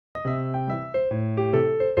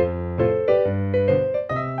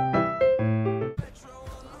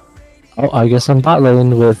Oh, I guess I'm bot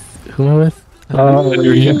lane with who am I with?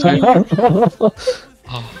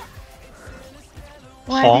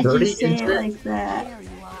 Why did you Dirty say it inter, like that?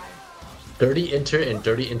 dirty inter, and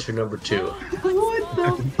dirty inter number 2. What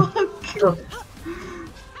the fuck?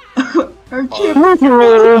 Our chip. Our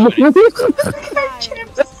chip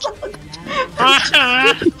sucked.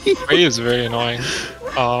 Ray is very annoying.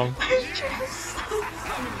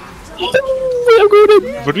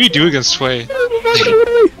 What do we do against Sway?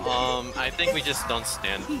 I think we just don't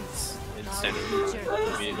stand in standard.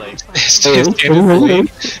 We like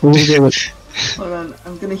Hold on,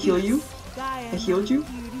 I'm gonna heal you. I healed you.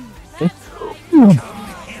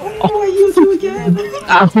 Oh, I healed you again.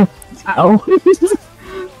 Ow! Ow!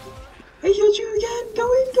 I healed you again.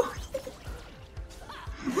 Go in, go in.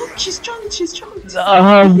 Look, she's chunked. She's chunked.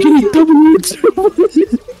 I'm getting doubled. Go in,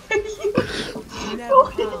 go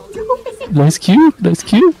in. Nice Q. Nice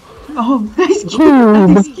Q. Oh, nice Q. Oh.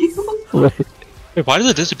 Nice Q. Wait, why did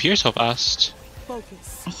it disappear so fast? I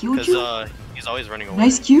healed you. because he's always running away.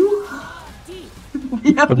 Nice Q.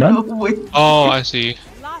 We have no way. Oh, I see.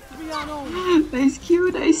 Nice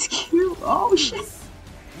Q. Nice Q. Oh shit.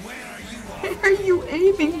 Where are you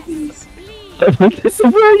aiming these? Where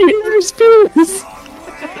are your spears?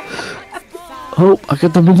 Oh, I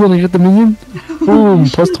got the minion. I got the minion. Boom!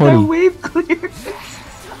 Plus That 20. wave clear.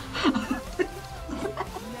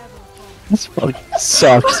 This fucking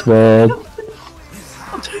sucks, man. What's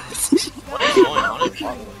going on?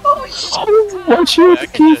 Oh shit. Oh, watch your I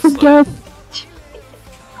can key just, for like- death.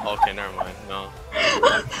 Okay, never mind. No.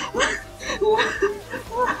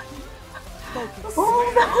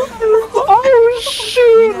 Oh no. Oh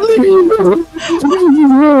shit! Leave me alone. Leave me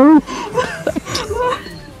alone.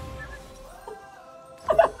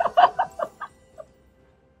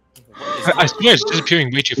 I swear it's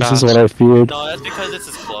disappearing way too This fast. is what I feared. No, that's because it's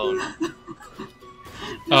his clone.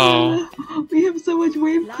 Oh. We have so much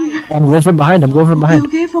wave clear. I'm going from behind. I'm going from behind.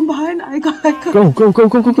 Okay, from behind. I got. Go, go, go,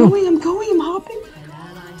 go, go, I'm go. going. I'm going. I'm hopping.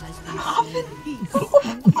 I'm hopping.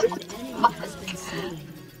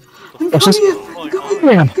 I'm Watch this. going. I'm going.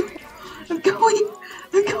 Bam. I'm going.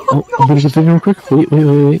 I'm going. Oh, I'm gonna get bigger real quick. Wait, wait,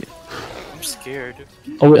 wait, wait. I'm scared.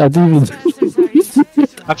 Oh wait, I didn't even.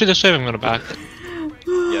 After this wave, I'm gonna back.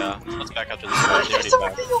 Yeah, let's back after this match. They There's already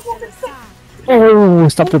something back. over there. Oh,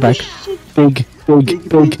 stop the back. Big, big, Big, big.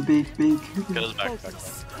 big, big, big. Get us back.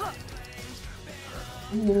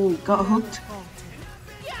 Oh, got hooked.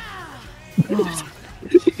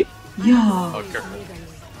 Yeah. Oh, careful.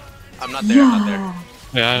 I'm not there. I'm not there. Yeah.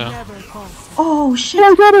 Yeah, I know. Oh shit.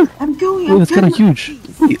 I got her. I'm going. Oh, I'm that's kind of going. huge.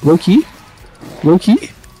 Wait, low key. Low key.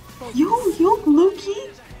 Yo, Loki.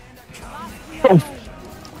 Oh,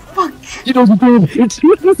 Fuck. you don't do it.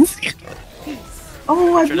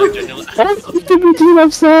 Oh, I'm Richard, I'm genuinely,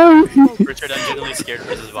 I'm sorry. Richard, I'm genuinely scared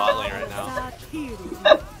for this bot lane right now.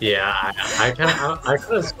 Yeah, I kind of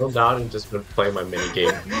zoned out and just been playing my mini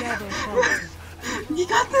game. You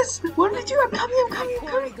got this. What did you? I'm coming. I'm coming.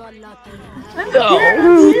 I'm coming. I'm Oh,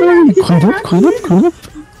 here. clean up, clean up, clean up,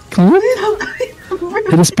 clean up.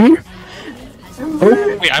 Hit a spear.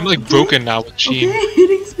 Oh. Wait, I'm like broken now with Sheen. Okay,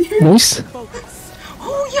 hitting spear. Nice. Oh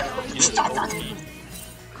yeah. Stop that.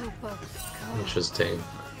 Interesting.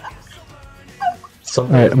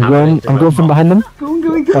 Alright, I'm going from behind them.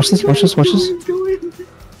 Going. Watch this, watch this, watch this. Going.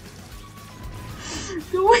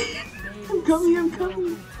 I'm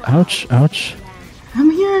coming. Ouch, ouch. I'm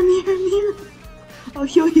here. I'll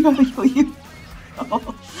heal you.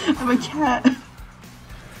 Oh, I'm a cat.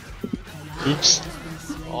 Oops.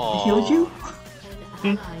 I healed you.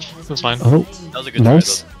 That's fine. Oh, That was a good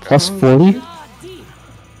nice. try, Plus 40.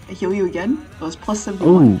 I heal you again. That was plus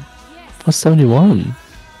 71. Oh, plus 71.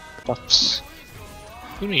 Buffs.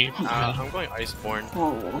 Who need? I'm going Iceborne.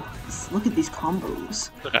 Oh, look at these combos.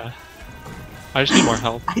 Okay. I just need more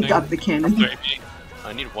health. I got the cannon. Sorry,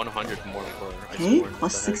 I need 100 more for Okay, Iceborne.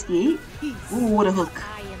 plus What the heck? 68. Oh, what a hook.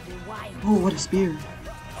 Oh, what a spear.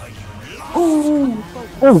 Oh,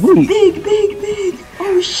 Oh, wait. big.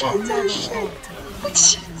 Oh shit. Oh shit.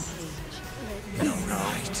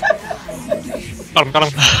 Got him.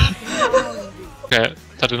 Okay,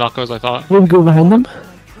 that did not go as I thought. Can we go behind them?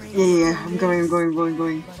 Yeah. I'm going.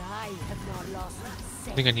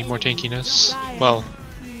 I think I need more tankiness. Well,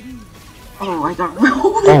 Oh, I got.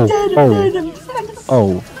 Oh, I'm dead. I'm dead.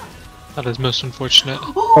 Oh, that is most unfortunate.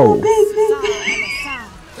 Oh, big.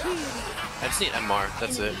 I just need MR.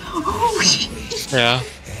 That's it. Oh shit. Yeah.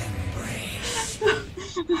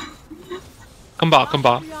 Come bot.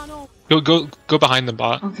 Go behind the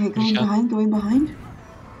bot. Okay, if you can. going behind.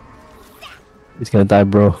 he's gonna die,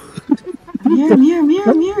 bro. I'm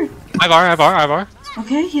here. Ivar.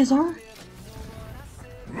 Okay, he has R.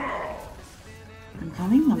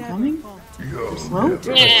 I'm slow?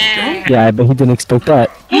 Yeah, I bet he didn't expect that.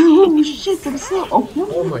 Oh shit, I'm slow. Oh,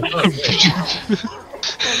 Oh my god.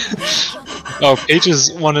 Oh, Paige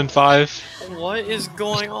is 1 in 5. What is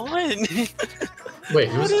going on? Wait,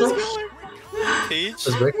 who's still? Paige?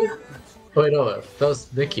 Was Ricky? Oh, wait, no, that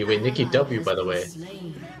was Nikki. Wait, Nikki W, by the way.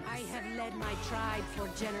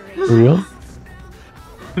 For real?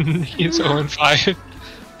 He's 0 in 5.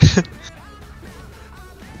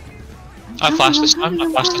 I flashed this time, I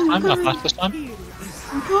flashed this time, I flashed this time.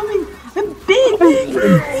 I'm coming. I'm big.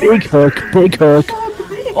 Big hook, big hook.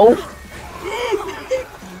 Big. Oh, Big.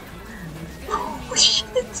 Oh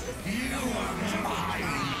shit.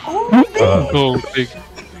 Oh big. Oh, big.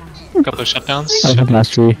 Couple of shutdowns. I have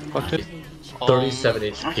mastery. Fucked it. 37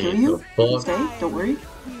 I'll kill HP. you. The fuck? Stay. Don't worry.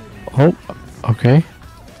 Oh, okay.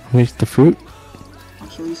 Where's the fruit? I'll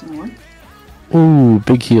kill you some more. Ooh,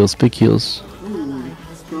 big heals, big heals. Ooh.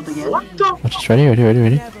 Killed again. What the? I'm just ready, ready, ready,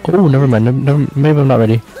 ready. Oh, never mind. Maybe I'm not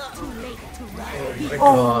ready.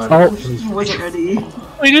 Oh, Oh. he wasn't ready.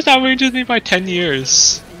 We just outrageous me by 10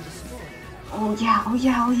 years. Oh yeah. Oh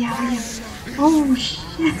yeah. Oh yeah. Oh yeah. Oh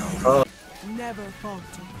shit.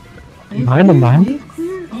 Behind him, behind him. Wave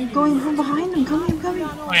clear. I'm going from behind him. Coming. I'm coming.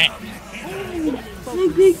 Oh,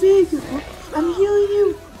 big. I'm healing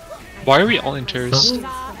you. Why are we all inters?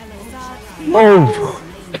 Oh,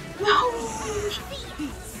 No.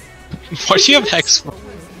 Why do you have Hex for?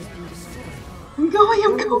 I'm going.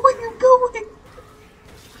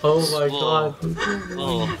 Oh my god.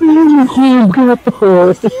 Oh. you got the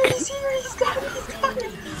hook. He's here. He's got me.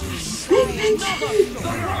 Big.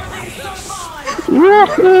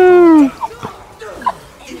 Woohoo!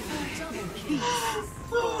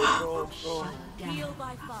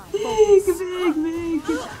 Big.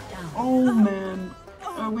 Oh man.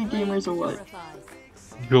 Are we gamers or what?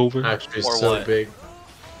 Over. Actually, Or so what? big.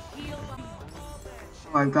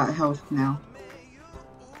 Oh, I've got health now.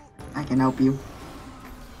 I can help you.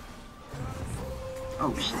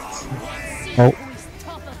 Oh shit. Oh,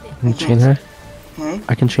 can you chain her? Okay.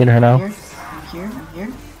 I can chain her I'm now. here.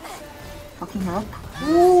 Fucking her up.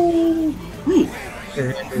 Ooh. Wait.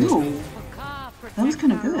 No. That was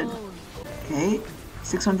kind of good. Okay.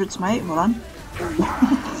 600 smite. Hold on.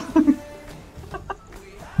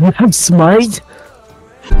 You have smite?